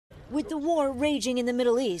With the war raging in the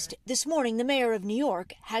Middle East, this morning the mayor of New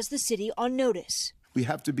York has the city on notice. We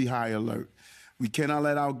have to be high alert. We cannot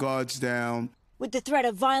let our guards down. With the threat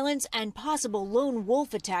of violence and possible lone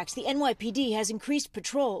wolf attacks, the NYPD has increased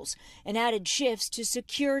patrols and added shifts to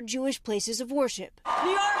secure Jewish places of worship.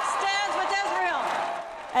 New York stands with Israel.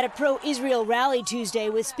 At a pro-Israel rally Tuesday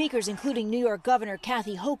with speakers including New York Governor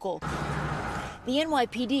Kathy Hochul, the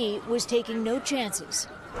NYPD was taking no chances.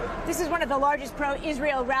 This is one of the largest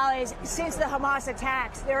pro-Israel rallies since the Hamas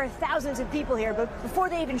attacks. There are thousands of people here, but before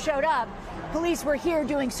they even showed up, police were here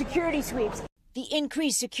doing security sweeps. The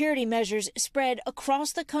increased security measures spread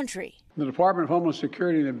across the country. The Department of Homeland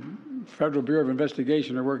Security and the Federal Bureau of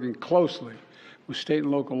Investigation are working closely with state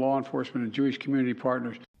and local law enforcement and Jewish community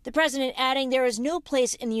partners. The president adding there is no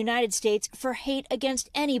place in the United States for hate against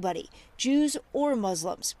anybody, Jews or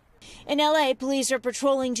Muslims. In L.A., police are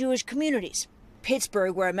patrolling Jewish communities.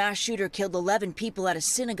 Pittsburgh, where a mass shooter killed 11 people at a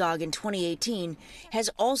synagogue in 2018, has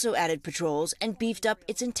also added patrols and beefed up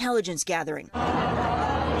its intelligence gathering.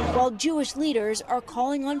 While Jewish leaders are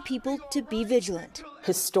calling on people to be vigilant.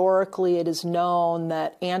 Historically, it is known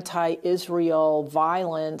that anti-Israel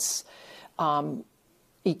violence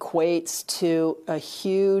equates to a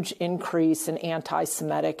huge increase in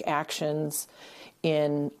anti-Semitic actions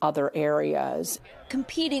in other areas.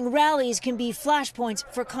 Competing rallies can be flashpoints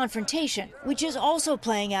for confrontation, which is also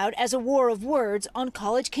playing out as a war of words on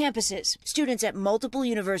college campuses. Students at multiple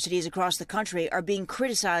universities across the country are being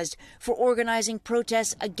criticized for organizing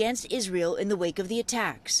protests against Israel in the wake of the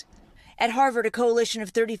attacks. At Harvard, a coalition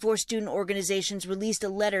of 34 student organizations released a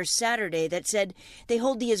letter Saturday that said they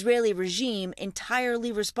hold the Israeli regime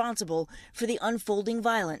entirely responsible for the unfolding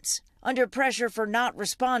violence. Under pressure for not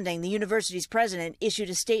responding, the university's president issued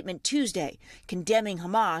a statement Tuesday condemning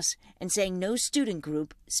Hamas and saying no student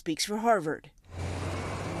group speaks for Harvard.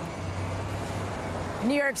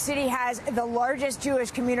 New York City has the largest Jewish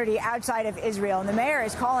community outside of Israel, and the mayor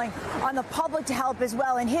is calling on the public to help as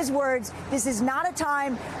well. In his words, this is not a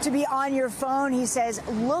time to be on your phone. He says,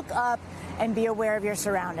 look up and be aware of your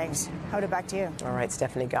surroundings. Hoda, back to you. All right,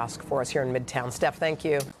 Stephanie Gosk for us here in Midtown. Steph, thank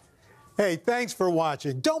you. Hey, thanks for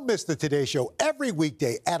watching. Don't miss the Today Show every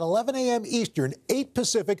weekday at 11 a.m. Eastern, 8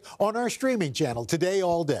 Pacific on our streaming channel, Today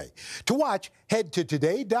All Day. To watch, head to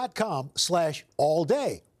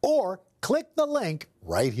today.com/allday or click the link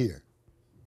right here.